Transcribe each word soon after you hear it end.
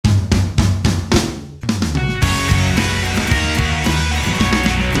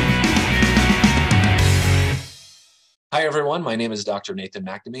Hi, everyone. My name is Dr. Nathan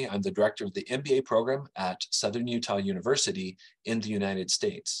McNamee. I'm the director of the MBA program at Southern Utah University in the United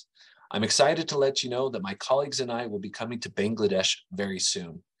States. I'm excited to let you know that my colleagues and I will be coming to Bangladesh very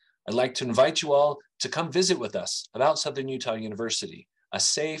soon. I'd like to invite you all to come visit with us about Southern Utah University, a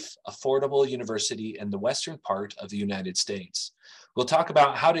safe, affordable university in the western part of the United States. We'll talk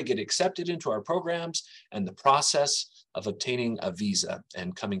about how to get accepted into our programs and the process of obtaining a visa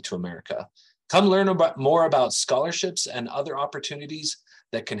and coming to America. Come learn more about scholarships and other opportunities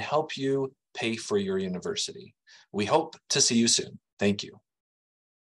that can help you pay for your university. We hope to see you soon. Thank you.